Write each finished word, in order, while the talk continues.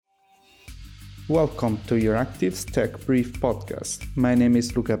Welcome to Euractiv's Tech Brief podcast. My name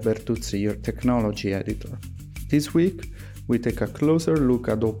is Luca Bertuzzi, your technology editor. This week, we take a closer look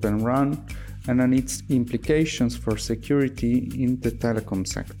at Open RAN and on its implications for security in the telecom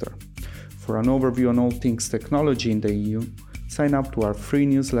sector. For an overview on all things technology in the EU, sign up to our free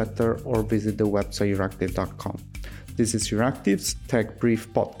newsletter or visit the website euractiv.com. This is Euractiv's Tech Brief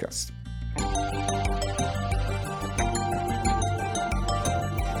podcast.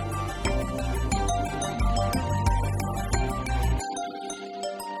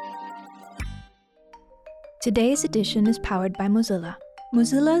 Today's edition is powered by Mozilla.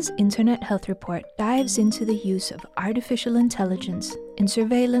 Mozilla's Internet Health Report dives into the use of artificial intelligence in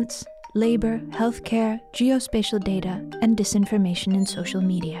surveillance, labor, healthcare, geospatial data, and disinformation in social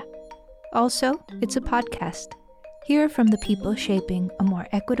media. Also, it's a podcast. Hear from the people shaping a more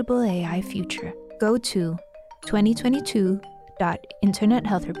equitable AI future. Go to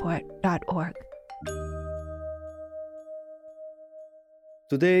 2022.internethealthreport.org.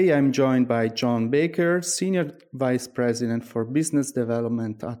 Today, I'm joined by John Baker, Senior Vice President for Business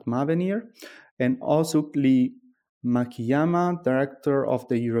Development at Mavenir, and Ozuk Lee Makiyama, Director of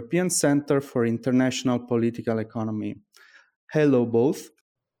the European Center for International Political Economy. Hello, both.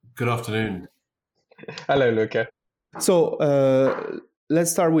 Good afternoon. Hello, Luca. So,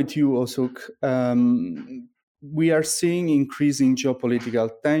 let's start with you, Ozuk. We are seeing increasing geopolitical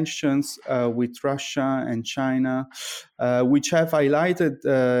tensions with Russia and China, which have highlighted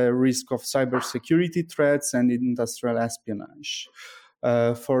the risk of cybersecurity threats and industrial espionage.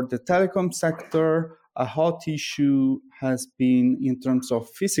 For the telecom sector, a hot issue has been in terms of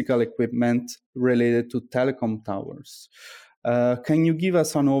physical equipment related to telecom towers. Can you give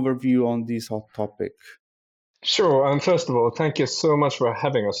us an overview on this hot topic? Sure. And first of all, thank you so much for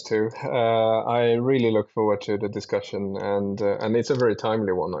having us too. I really look forward to the discussion, and it's a very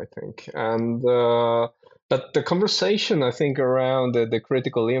timely one, I think. But the conversation, I think, around the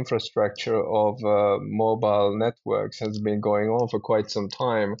critical infrastructure of mobile networks has been going on for quite some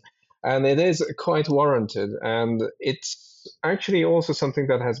time, and it is quite warranted. And it's actually also something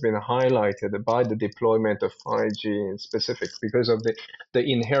that has been highlighted by the deployment of 5G in specific because of the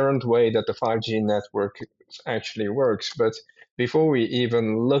inherent way that the 5G network actually works. But before we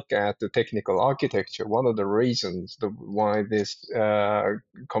even look at the technical architecture, one of the reasons why this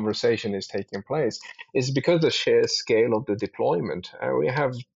conversation is taking place is because the sheer scale of the deployment. We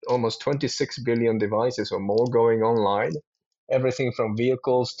have almost 26 billion devices or more going online. Everything from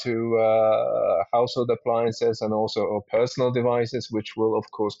vehicles to household appliances and also personal devices, which will, of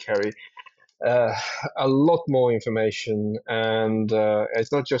course, carry a lot more information. And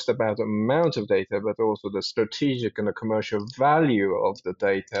it's not just about the amount of data, but also the strategic and the commercial value of the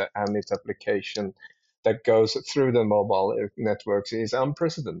data and its application that goes through the mobile networks is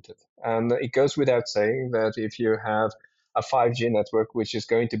unprecedented. And it goes without saying that if you have a 5G network, which is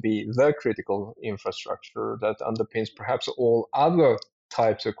going to be the critical infrastructure that underpins perhaps all other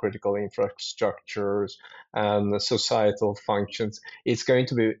types of critical infrastructures and societal functions, it's going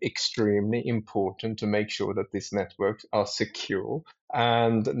to be extremely important to make sure that these networks are secure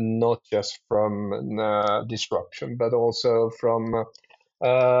and not just from disruption, but also from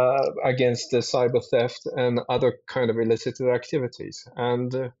against the cyber theft and other kind of illicit activities.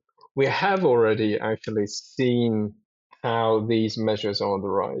 And we have already actually seen how these measures are on the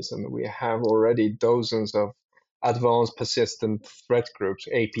rise. And we have already dozens of advanced persistent threat groups,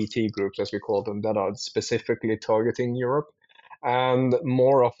 APT groups, as we call them, that are specifically targeting Europe. And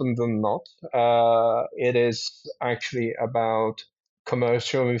more often than not, it is actually about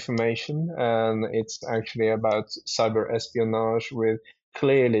commercial information, and it's actually about cyber espionage with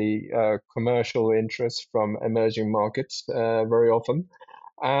clearly commercial interests from emerging markets very often.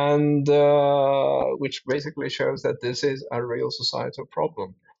 And which basically shows that this is a real societal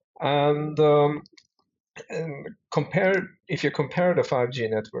problem. And if you compare the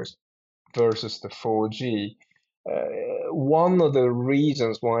 5G networks versus the 4G, one of the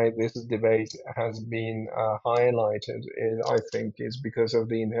reasons why this debate has been highlighted, I think, is because of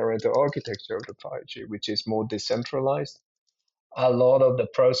the inherent architecture of the 5G, which is more decentralized. A lot of the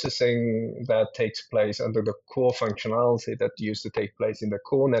processing that takes place under the core functionality that used to take place in the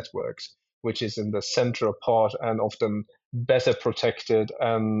core networks, which is in the central part and often better protected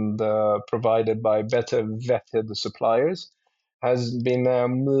and provided by better vetted suppliers, has been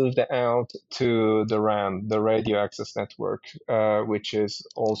moved out to the RAN, the radio access network, which is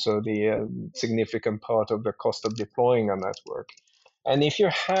also the significant part of the cost of deploying a network. And if you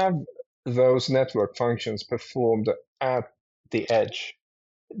have those network functions performed at the edge,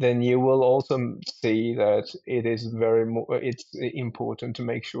 then you will also see that it's important to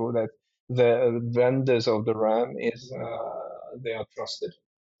make sure that the vendors of the RAN is they are trusted.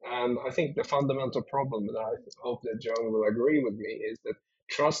 And I think the fundamental problem that I hope that John will agree with me is that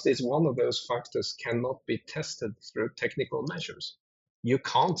trust is one of those factors cannot be tested through technical measures. You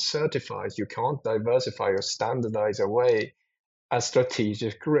can't certify, you can't diversify or standardize away a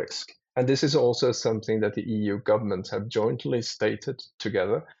strategic risk. And this is also something that the EU governments have jointly stated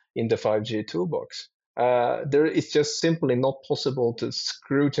together in the 5G toolbox. It's just simply not possible to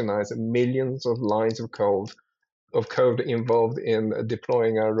scrutinize millions of lines of code involved in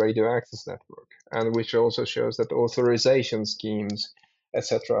deploying a radio access network, and which also shows that authorization schemes,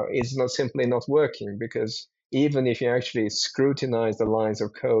 etc., is simply not working, because even if you actually scrutinize the lines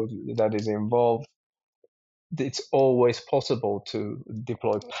of code that is involved, it's always possible to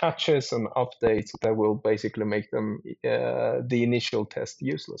deploy patches and updates that will basically make them the initial test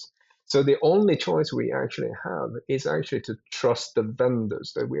useless. So the only choice we actually have is actually to trust the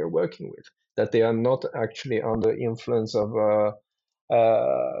vendors that we are working with, that they are not actually under influence of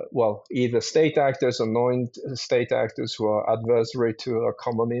either state actors or non-state actors who are adversary to a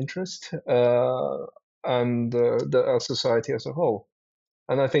common interest and our society as a whole.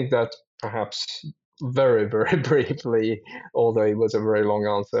 And I think that perhaps very, very briefly, although it was a very long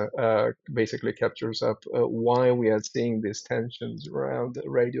answer, basically captures up why we are seeing these tensions around the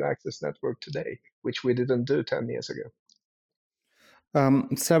radio access network today, which we didn't do 10 years ago.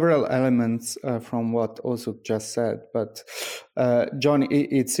 Several elements from what Ösuk just said, but John,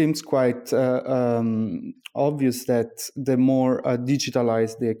 it seems quite obvious that the more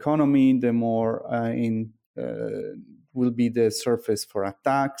digitalized the economy, the more will be the surface for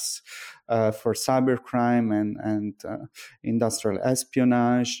attacks, for cybercrime and industrial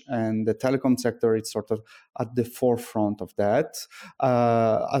espionage, and the telecom sector is sort of at the forefront of that.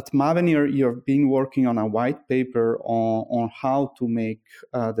 At Mavenir, you've been working on a white paper on how to make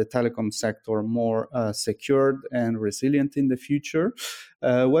the telecom sector more secured and resilient in the future.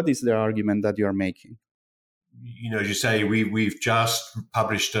 What is the argument that you're making? As you say, we've just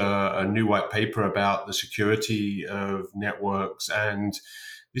published a new white paper about the security of networks, and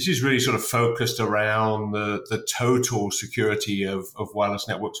this is really sort of focused around the total security of wireless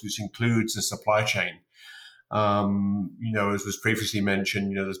networks, which includes the supply chain. As was previously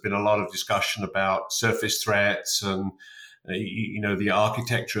mentioned, there's been a lot of discussion about surface threats and the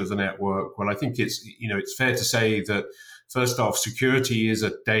architecture of the network. Well, I think it's fair to say that, first off, security is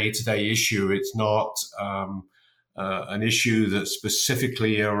a day-to-day issue. It's not an issue that's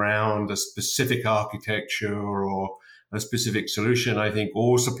specifically around a specific architecture or a specific solution. I think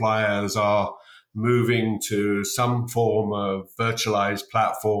all suppliers are moving to some form of virtualized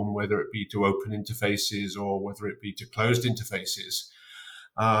platform, whether it be to open interfaces or whether it be to closed interfaces.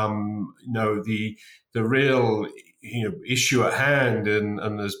 The real issue at hand,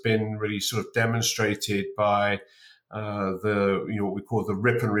 and has been really sort of demonstrated by what we call the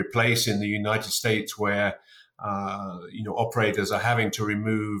rip and replace in the United States, where operators are having to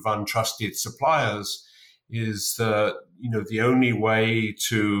remove untrusted suppliers, is that the only way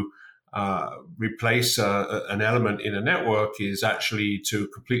to replace an element in a network is actually to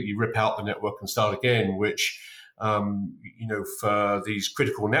completely rip out the network and start again, which for these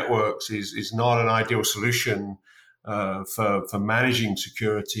critical networks is not an ideal solution for managing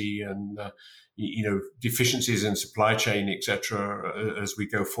security and deficiencies in supply chain, etc., as we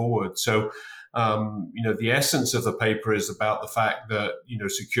go forward. So, the essence of the paper is about the fact that,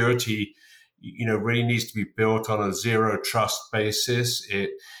 security, really needs to be built on a zero trust basis.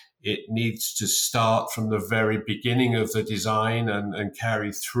 It needs to start from the very beginning of the design and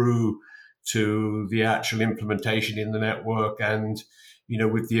carry through to the actual implementation in the network, and,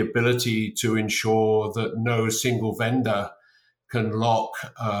 with the ability to ensure that no single vendor can lock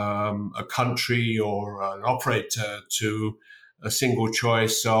a country or an operator to a single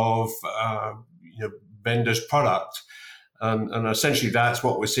choice of vendor's product. And essentially that's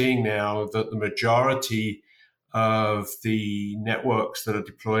what we're seeing now, that the majority of the networks that are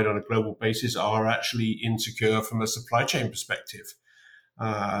deployed on a global basis are actually insecure from a supply chain perspective.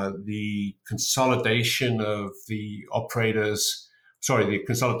 The consolidation of the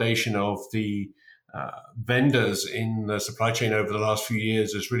vendors in the supply chain over the last few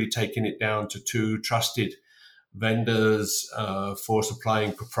years has really taken it down to two trusted vendors for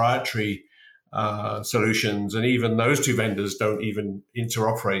supplying proprietary solutions, and even those two vendors don't even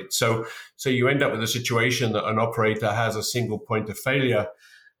interoperate. So you end up with a situation that an operator has a single point of failure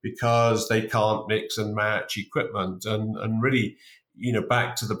because they can't mix and match equipment. And really,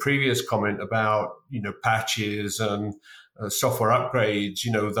 back to the previous comment about patches and software upgrades,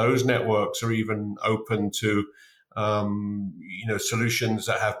 those networks are even open to solutions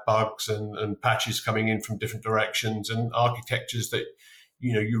that have bugs and patches coming in from different directions, and architectures that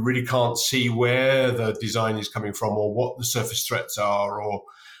you really can't see where the design is coming from or what the surface threats are, or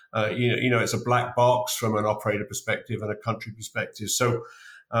it's a black box from an operator perspective and a country perspective. So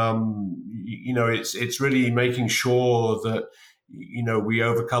it's really making sure that we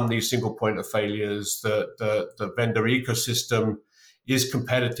overcome these single point of failures, that the vendor ecosystem is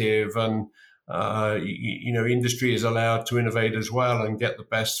competitive, and industry is allowed to innovate as well and get the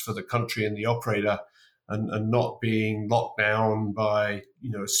best for the country and the operator, and not being locked down by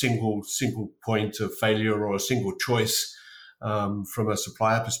a single point of failure or a single choice from a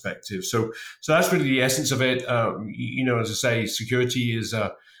supplier perspective. So that's really the essence of it. As I say, security is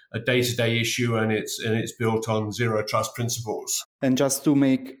a day-to-day issue, and it's built on zero trust principles. And just to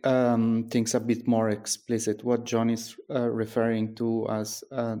make things a bit more explicit, what John is referring to as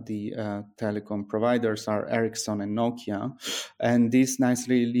the telecom providers are Ericsson and Nokia, and this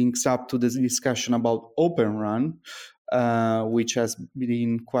nicely links up to this discussion about Open RAN, which has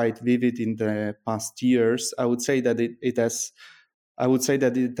been quite vivid in the past years. I would say that it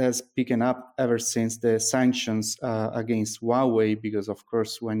has picked up ever since the sanctions against Huawei, because, of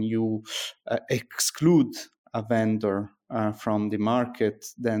course, when you exclude a vendor from the market,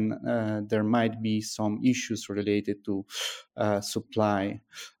 then there might be some issues related to supply.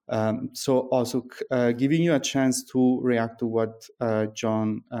 So also giving you a chance to react to what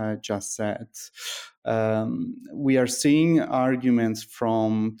John just said. We are seeing arguments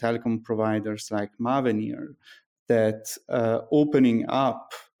from telecom providers like Mavenir that opening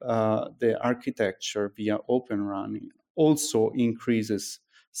up the architecture via Open RAN also increases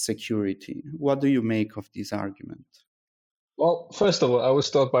security. What do you make of this argument? Well, first of all, I will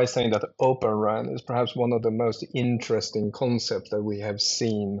start by saying that Open RAN is perhaps one of the most interesting concepts that we have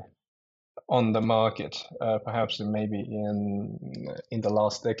seen on the market, perhaps maybe in the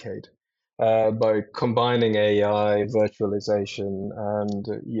last decade. By combining AI, virtualization, and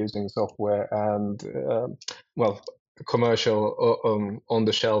using software and commercial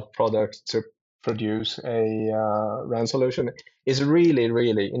on-the-shelf products to produce a RAN solution is really,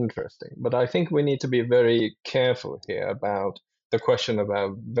 really interesting. But I think we need to be very careful here about the question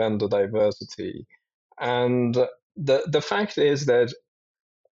about vendor diversity. And the fact is that,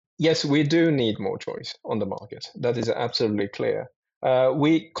 yes, we do need more choice on the market. That is absolutely clear.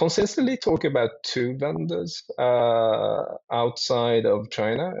 We consistently talk about two vendors outside of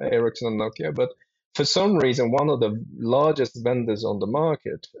China, Ericsson and Nokia, but for some reason, one of the largest vendors on the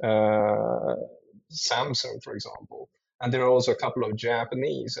market, Samsung, for example, and there are also a couple of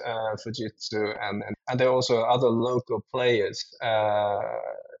Japanese, Fujitsu, and there are also other local players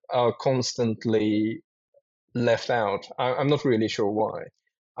are constantly left out. I'm not really sure why.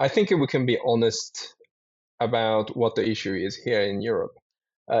 I think we can be honest about what the issue is here in Europe.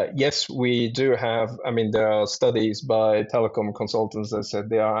 Yes, we do have, there are studies by telecom consultants that said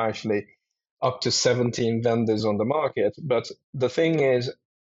there are actually up to 17 vendors on the market. But the thing is,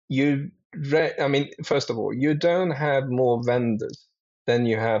 first of all, you don't have more vendors than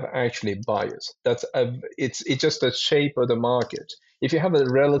you have actually buyers. It's just the shape of the market. If you have a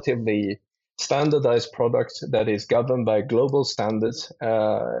relatively standardized product that is governed by global standards,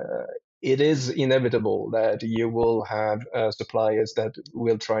 it is inevitable that you will have suppliers that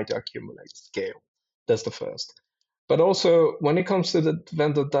will try to accumulate scale. That's the first. But also, when it comes to the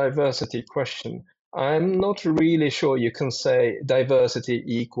vendor diversity question, I'm not really sure you can say diversity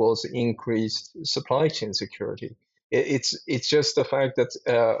equals increased supply chain security. It's just the fact that,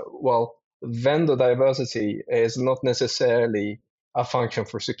 vendor diversity is not necessarily a function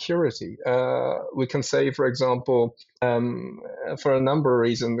for security. We can say, for example, for a number of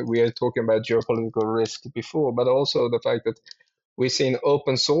reasons, we are talking about geopolitical risk before, but also the fact that we've seen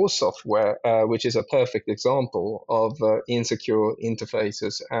open source software, which is a perfect example of insecure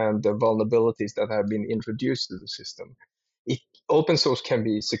interfaces and the vulnerabilities that have been introduced to the system. Open source can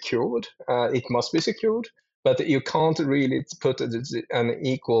be secured, it must be secured, but you can't really put an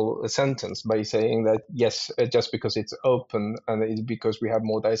equal sentence by saying that, yes, just because it's open and it's because we have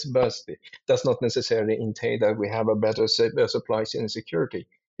more diversity, does not necessarily entail that we have a better supply chain security.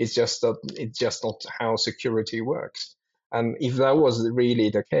 It's just not how security works. And if that was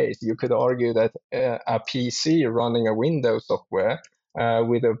really the case, you could argue that a PC running a Windows software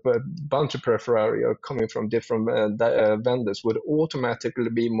with a bunch of peripheral coming from different vendors would automatically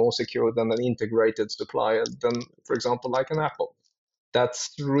be more secure than an integrated supplier than, for example, like an Apple.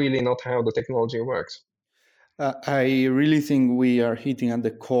 That's really not how the technology works. I really think we are hitting at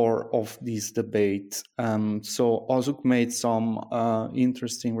the core of this debate. So Ozuk made some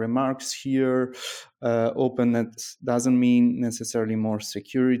interesting remarks here. Openness doesn't mean necessarily more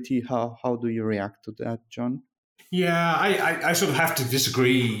security. How do you react to that, John? Yeah, I sort of have to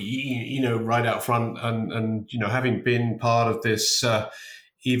disagree, right out front. And having been part of this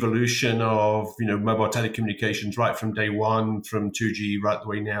evolution of, mobile telecommunications right from day one, from 2G right the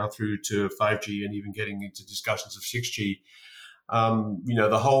way now through to 5G and even getting into discussions of 6G,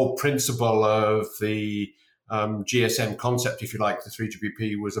 the whole principle of the GSM concept, if you like, the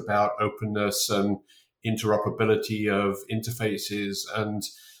 3GPP, was about openness and interoperability of interfaces. And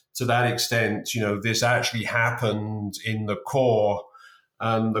to that extent, this actually happened in the core,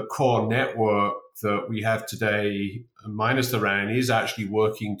 and the core network that we have today, minus the RAN, is actually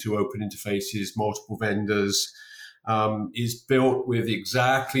working to open interfaces, multiple vendors, is built with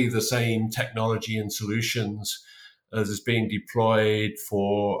exactly the same technology and solutions as is being deployed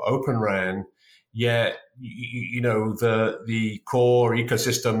for Open RAN. Yet, the core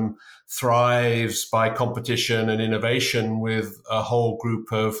ecosystem thrives by competition and innovation with a whole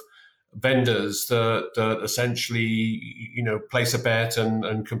group of vendors that essentially, place a bet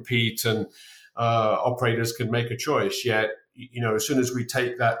and compete, and operators can make a choice. Yet, as soon as we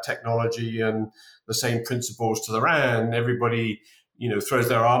take that technology and the same principles to the RAN, everybody, throws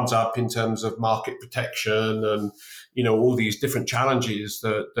their arms up in terms of market protection and, all these different challenges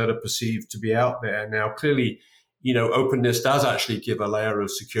that are perceived to be out there. Now, clearly, openness does actually give a layer of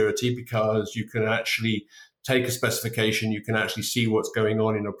security, because you can actually take a specification, you can actually see what's going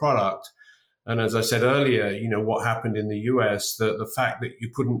on in a product. And as I said earlier, what happened in the US, the fact that you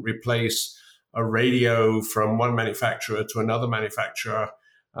couldn't replace a radio from one manufacturer to another manufacturer,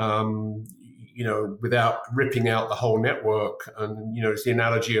 without ripping out the whole network. And, it's the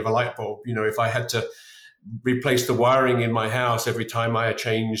analogy of a light bulb. If I had to replace the wiring in my house every time I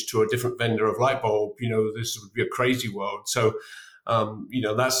changed to a different vendor of light bulb, this would be a crazy world. So,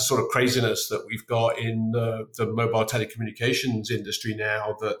 that's the sort of craziness that we've got in the mobile telecommunications industry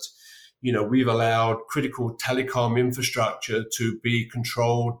now, that, we've allowed critical telecom infrastructure to be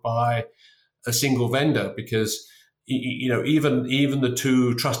controlled by a single vendor, because, even the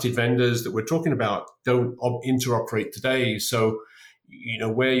two trusted vendors that we're talking about don't interoperate today. So,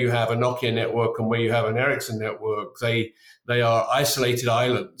 where you have a Nokia network and where you have an Ericsson network, they are isolated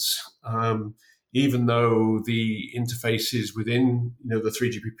islands. Even though the interfaces within, the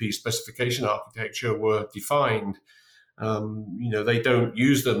 3GPP specification architecture were defined, they don't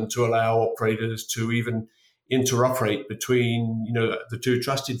use them to allow operators to even interoperate between, the two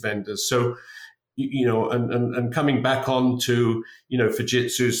trusted vendors. So, and coming back on to,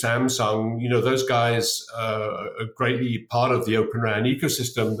 Fujitsu, Samsung, those guys are greatly part of the Open RAN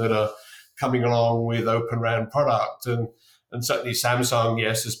ecosystem that are coming along with Open RAN product. And certainly Samsung,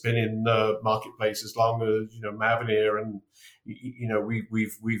 yes, has been in the marketplace as long as, Mavenir, and,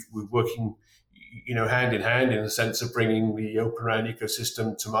 we're working, hand in hand in the sense of bringing the Open RAN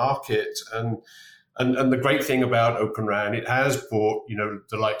ecosystem to market. And the great thing about Open RAN, it has brought,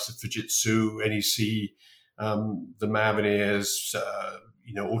 the likes of Fujitsu, NEC, the Mavenirs,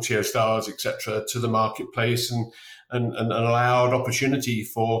 AudioStars, etc., to the marketplace, and allowed opportunity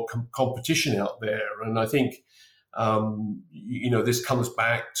for competition out there. And I think, this comes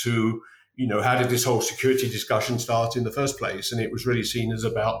back to, how did this whole security discussion start in the first place? And it was really seen as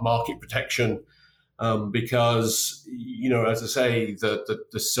about market protection. Because, as I say,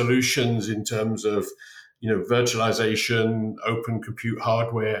 the solutions in terms of, virtualization, open compute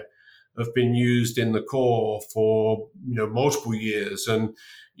hardware have been used in the core for, multiple years. And,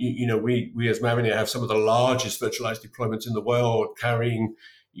 we as Mavenir have some of the largest virtualized deployments in the world, carrying,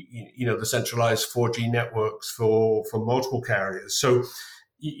 the centralized 4G networks for multiple carriers. So,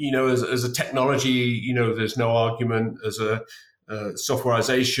 as a technology, there's no argument. As a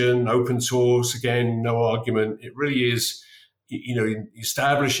softwareization, open source, again, no argument. It really is,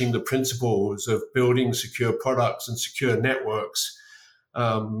 establishing the principles of building secure products and secure networks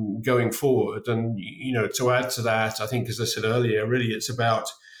going forward. And, to add to that, I think, as I said earlier, really it's about,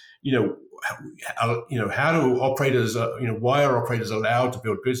 how do operators, why are operators allowed to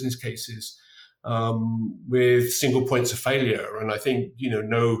build business cases with single points of failure? And I think,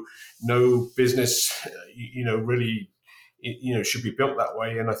 no business, really, should be built that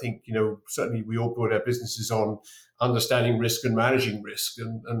way. And I think, certainly we all build our businesses on understanding risk and managing risk.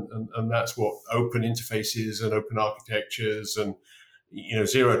 And that's what open interfaces and open architectures and,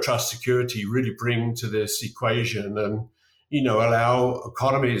 zero trust security really bring to this equation, and, allow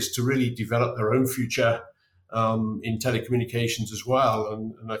economies to really develop their own future in telecommunications as well.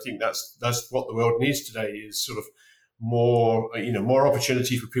 And I think that's what the world needs today, is sort of more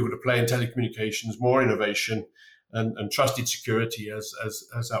opportunity for people to play in telecommunications, more innovation, and trusted security as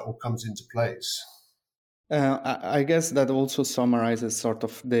that all comes into place. I guess that also summarizes sort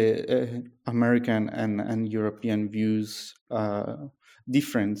of the American and European views,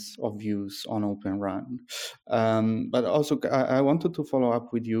 difference of views on Open RAN. But also, I wanted to follow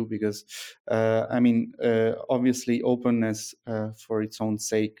up with you because, obviously, openness for its own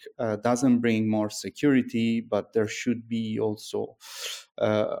sake doesn't bring more security, but there should be also,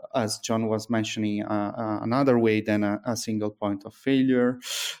 as John was mentioning, another way than a single point of failure.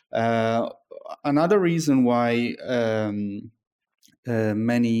 Another reason why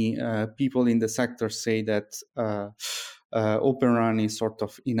many people in the sector say that Open RAN is sort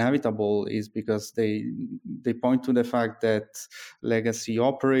of inevitable is because they point to the fact that legacy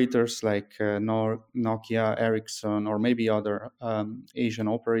operators like Nokia, Ericsson, or maybe other Asian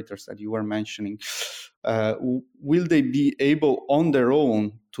operators that you were mentioning, will they be able on their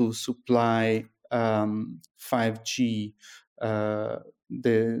own to supply 5G,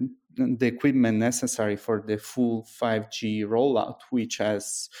 the equipment necessary for the full 5G rollout, which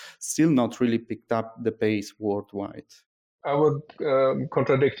has still not really picked up the pace worldwide? I would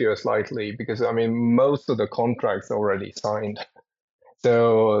contradict you slightly, because most of the contracts already signed.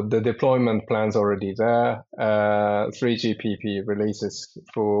 So the deployment plan's already there. 3GPP releases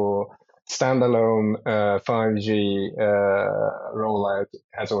for standalone 5G rollout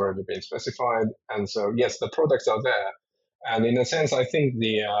has already been specified. And so, yes, the products are there. And in a sense, I think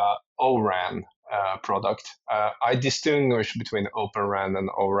the O-RAN product, I distinguish between Open RAN and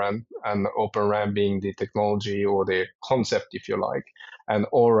O-RAN, and Open RAN being the technology or the concept, if you like, and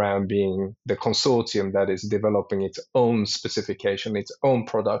O-RAN being the consortium that is developing its own specification, its own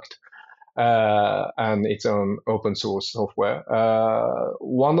product, and its own open source software.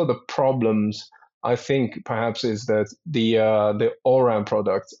 One of the problems, I think, perhaps, is that the O-RAN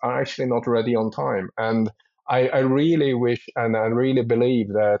products are actually not ready on time. And I really wish, and I really believe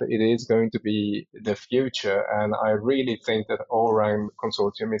that it is going to be the future. And I really think that O-RAN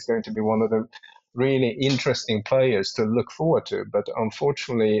consortium is going to be one of the really interesting players to look forward to. But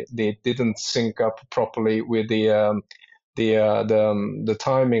unfortunately, they didn't sync up properly with the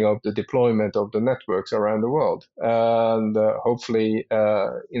timing of the deployment of the networks around the world. And hopefully,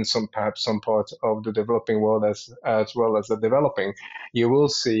 in perhaps some parts of the developing world as well as the developing, you will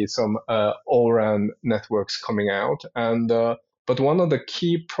see some O-RAN networks coming out. And but one of the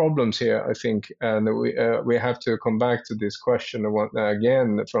key problems here, I think, and we have to come back to this question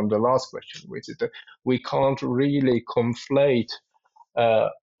again from the last question, which is that we can't really conflate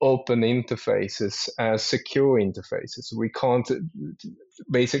open interfaces as secure interfaces. We can't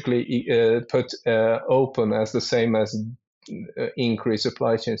basically put open as the same as increase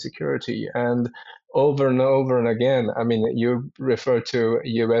supply chain security. And over and again, you refer to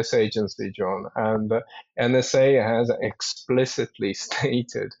US agency, John, and NSA has explicitly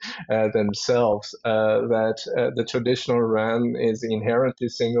stated themselves that the traditional RAN is inherently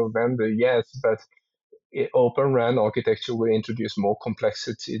single vendor, yes, but Open RAN architecture will introduce more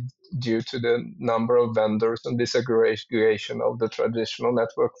complexity due to the number of vendors and disaggregation of the traditional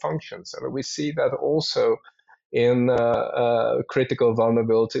network functions. And we see that also in critical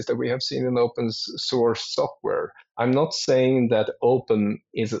vulnerabilities that we have seen in open source software. I'm not saying that open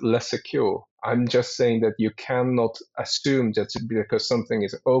is less secure. I'm just saying that you cannot assume that because something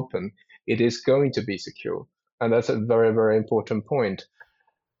is open, it is going to be secure. And that's a very, very important point.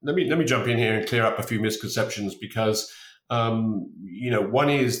 Let me jump in here and clear up a few misconceptions, because one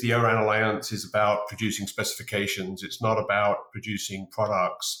is the O-RAN Alliance is about producing specifications. It's not about producing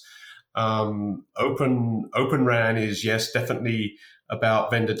products. Open RAN is, yes, definitely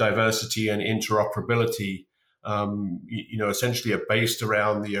about vendor diversity and interoperability. Essentially are based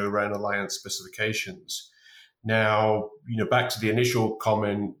around the O-RAN Alliance specifications. Now, back to the initial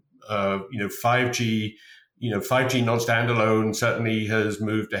comment, 5G. 5G non-standalone certainly has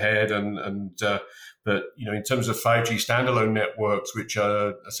moved ahead, but in terms of 5G standalone networks, which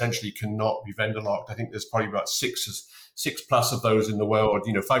are essentially cannot be vendor locked, I think there's probably about six plus of those in the world.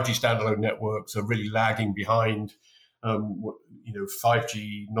 5G standalone networks are really lagging behind,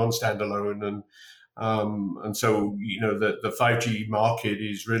 5G non-standalone, and so the 5G market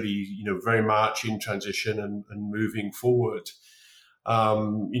is really very much in transition and moving forward.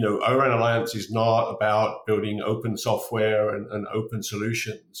 O-RAN Alliance is not about building open software and open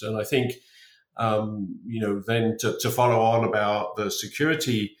solutions. And I think, then to follow on about the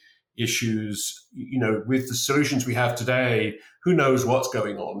security issues. With the solutions we have today, who knows what's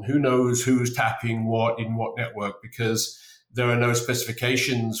going on? Who knows who's tapping what in what network? Because there are no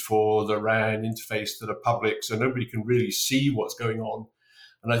specifications for the RAN interface that are public, so nobody can really see what's going on.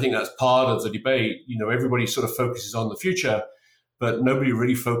 And I think that's part of the debate. Everybody sort of focuses on the future, but nobody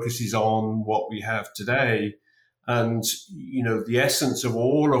really focuses on what we have today. And, the essence of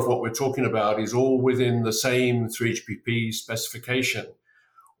all of what we're talking about is all within the same 3GPP specification.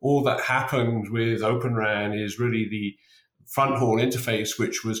 All that happened with Open RAN is really the front haul interface,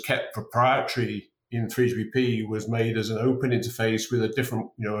 which was kept proprietary in 3GPP, was made as an open interface with a different,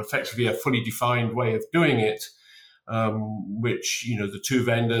 effectively a fully defined way of doing it, which, the two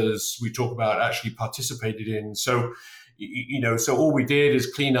vendors we talk about actually participated in. So, so all we did is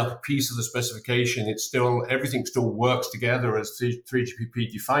clean up a piece of the specification. Everything still works together as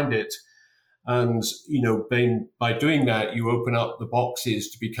 3GPP defined it. And, by doing that, you open up the boxes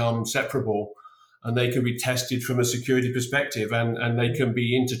to become separable, and they can be tested from a security perspective, and they can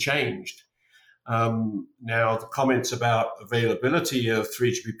be interchanged. Now, the comments about availability of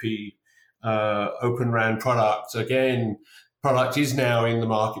 3GPP Open RAN products, again, product is now in the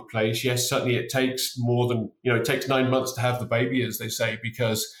marketplace. Yes, certainly it takes more than, it takes 9 months to have the baby, as they say,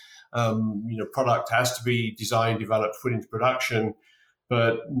 because, product has to be designed, developed, put into production.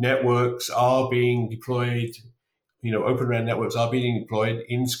 But networks are being deployed, Open RAN networks are being deployed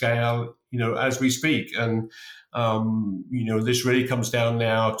in scale, as we speak. And, this really comes down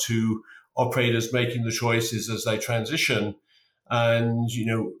now to operators making the choices as they transition, and,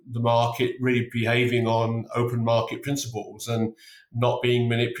 the market really behaving on open market principles and not being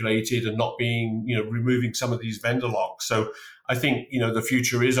manipulated and not being, removing some of these vendor locks. So I think, the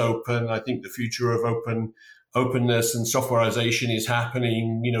future is open. I think the future of openness and softwareization is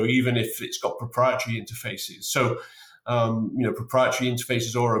happening, even if it's got proprietary interfaces. So, proprietary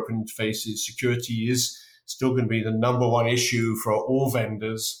interfaces or open interfaces, security is still going to be the number one issue for all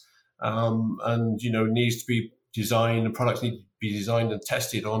vendors, and, needs to be designed, and products need to be designed and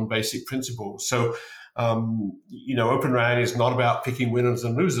tested on basic principles. So, Open RAN is not about picking winners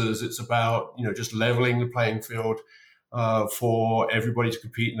and losers. It's about, just leveling the playing field for everybody to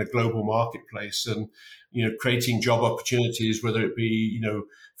compete in a global marketplace, and, creating job opportunities, whether it be,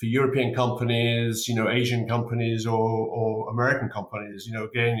 for European companies, Asian companies or American companies.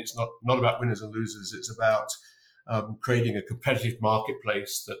 Again, it's not about winners and losers. It's about creating a competitive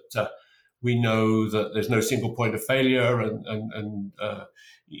marketplace that we know that there's no single point of failure, and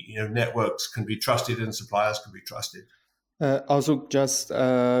networks can be trusted and suppliers can be trusted. Also, just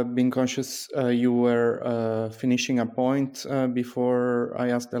being conscious, you were finishing a point before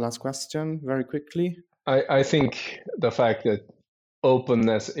I asked the last question very quickly. I think the fact that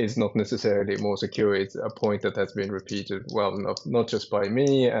openness is not necessarily more secure is a point that has been repeated, well, not just by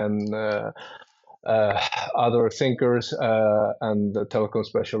me and other thinkers and the telecom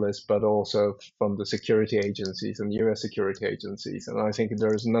specialists, but also from the security agencies and US security agencies. And I think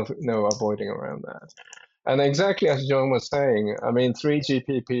there is no avoiding around that. And exactly as John was saying,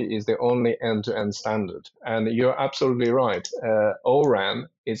 3GPP is the only end-to-end standard. And you're absolutely right. O-RAN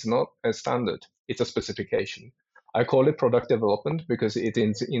is not a standard. It's a specification. I call it product development because it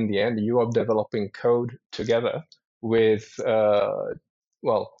is, in the end, you are developing code together with,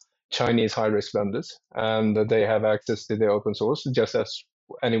 Chinese high-risk vendors, and they have access to the open source just as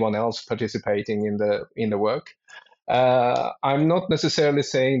anyone else participating in the work. I'm not necessarily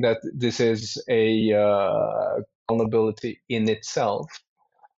saying that this is a vulnerability in itself,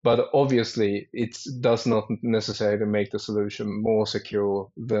 but obviously it does not necessarily make the solution more secure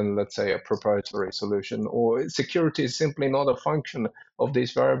than, let's say, a proprietary solution, or security is simply not a function of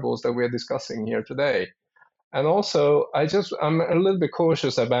these variables that we're discussing here today. And also, I'm a little bit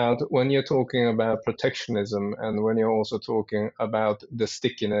cautious about when you're talking about protectionism and when you're also talking about the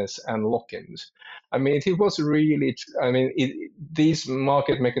stickiness and lock-ins. It was really, these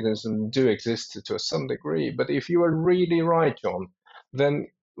market mechanisms do exist to some degree, but if you are really right, John, then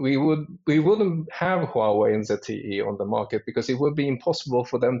we wouldn't have Huawei and ZTE on the market because it would be impossible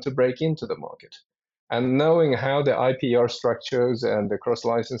for them to break into the market. And knowing how the IPR structures and the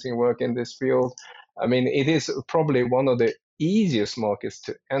cross-licensing work in this field, it is probably one of the easiest markets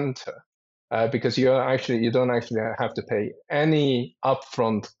to enter because you don't actually have to pay any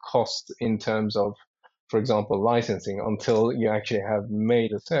upfront cost in terms of, for example, licensing until you actually have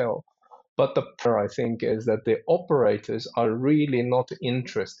made a sale. But the problem, I think, is that the operators are really not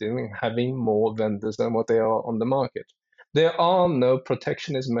interested in having more vendors than what they are on the market. There are no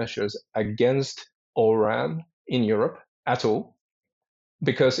protectionist measures against O-RAN in Europe at all,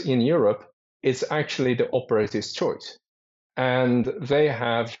 because in Europe, it's actually the operator's choice. And they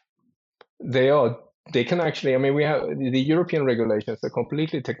have they can actually, I mean, we have the European regulations are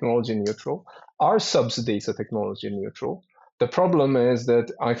completely technology neutral. Our subsidies are technology neutral. The problem is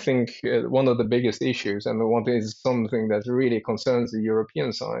that I think one of the biggest issues, and what is something that really concerns the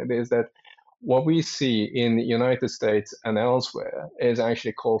European side, is that what we see in the United States and elsewhere is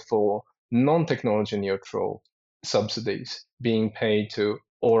actually call for non-technology neutral subsidies being paid to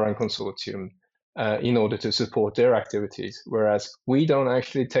ORAN Consortium in order to support their activities, whereas we don't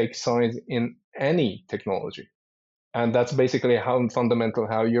actually take sides in any technology. And that's basically how fundamental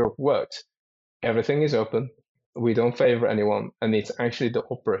how Europe works. Everything is open. We don't favor anyone, and it's actually the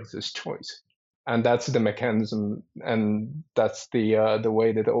operator's choice. And that's the mechanism, and that's the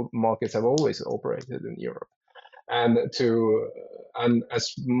way that the markets have always operated in Europe. And as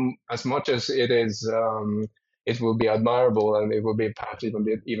much as it is, it will be admirable, and it will be perhaps even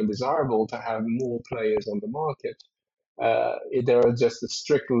desirable to have more players on the market. There are just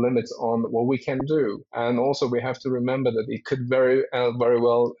strict limits on what we can do, and also we have to remember that it could very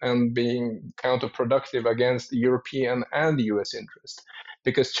well end being counterproductive against the European and the US interest,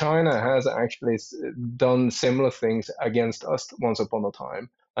 because China has actually done similar things against us once upon a time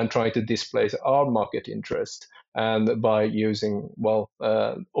and tried to displace our market interest, and by using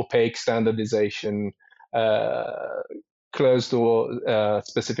opaque standardization, closed door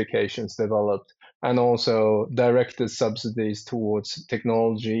specifications developed, and also directed subsidies towards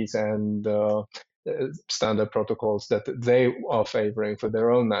technologies and standard protocols that they are favoring for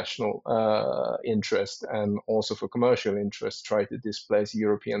their own national interest, and also for commercial interest, try to displace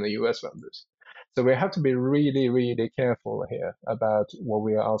European and US vendors. So we have to be really, really careful here about what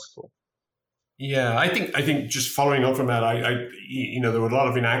we are asked for. Yeah, I think just following on from that, I there were a lot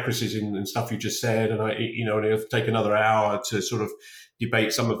of inaccuracies in stuff you just said, and it'll take another hour to sort of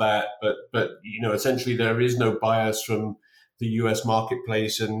debate some of that. But essentially there is no bias from the US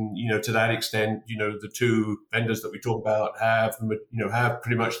marketplace, and to that extent, the two vendors that we talk about have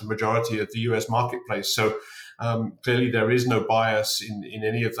pretty much the majority of the US marketplace. So clearly there is no bias in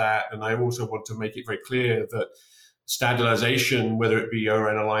any of that. And I also want to make it very clear that standardization, whether it be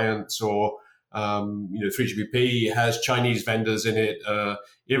ORAN Alliance or 3GPP, has Chinese vendors in it,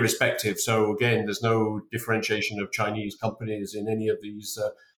 irrespective. So again, there's no differentiation of Chinese companies in any of these.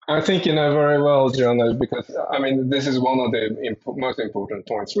 I think you know very well, John, because I mean, this is one of the most important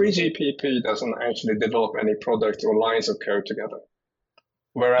points. 3GPP doesn't actually develop any product or lines of code together.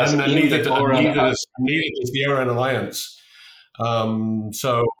 Whereas neither does the ORAN Alliance.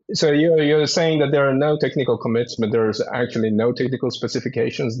 So you're saying that there are no technical commitments, there's actually no technical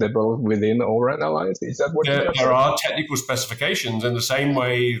specifications developed within ORAN Alliance? Is that what you're saying? There are technical specifications in the same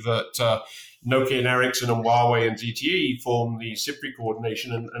way that Nokia and Ericsson and Huawei and ZTE form the CIPRI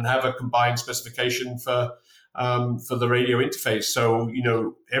coordination and have a combined specification for the radio interface. So,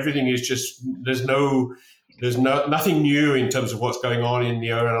 everything is just, there's nothing new in terms of what's going on in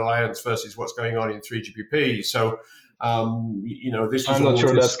the ORAN Alliance versus what's going on in 3GPP. So, this I'm not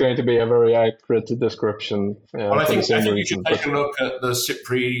sure that's going to be a very accurate description. Well, I think you should take a look at the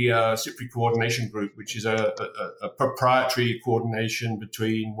CIPRI coordination group, which is a proprietary coordination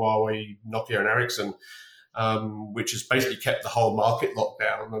between Huawei, Nokia, and Ericsson, which has basically kept the whole market locked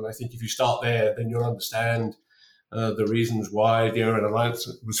down. And I think if you start there, then you'll understand the reasons why the ORAN Alliance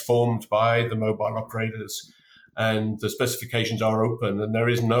was formed by the mobile operators, and the specifications are open, and there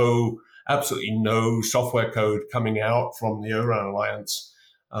is absolutely no software code coming out from the ORAN Alliance.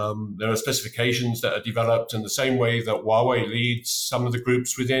 There are specifications that are developed in the same way that Huawei leads some of the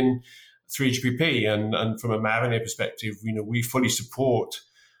groups within 3GPP. And from a Mavenir perspective, we fully support,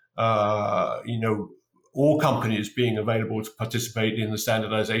 all companies being available to participate in the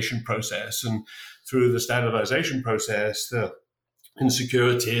standardization process. And through the standardization process, the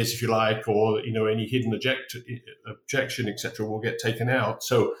insecurities, if you like, or, any hidden objection, etc., will get taken out.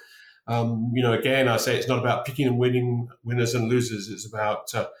 So, again, I say it's not about picking and winning winners and losers. It's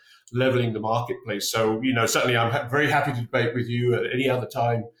about leveling the marketplace. So, certainly I'm very happy to debate with you at any other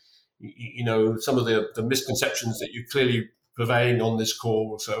time, some of the misconceptions that you're clearly purveying on this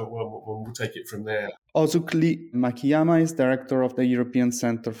call. So we'll take it from there. Ozukli Makiyama is director of the European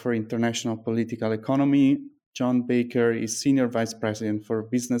Center for International Political Economy. John Baker is Senior Vice President for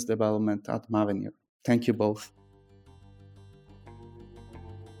Business Development at Mavenir. Thank you both.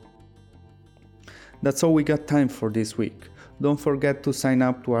 That's all we got time for this week. Don't forget to sign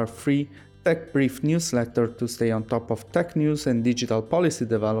up to our free Tech Brief newsletter to stay on top of tech news and digital policy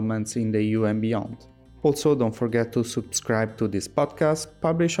developments in the EU and beyond. Also, don't forget to subscribe to this podcast,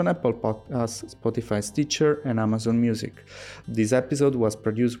 published on Apple Podcasts, Spotify, Stitcher, and Amazon Music. This episode was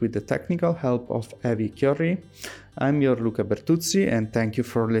produced with the technical help of Evi Chiorri. I'm your Luca Bertuzzi, and thank you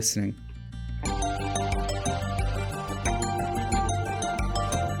for listening.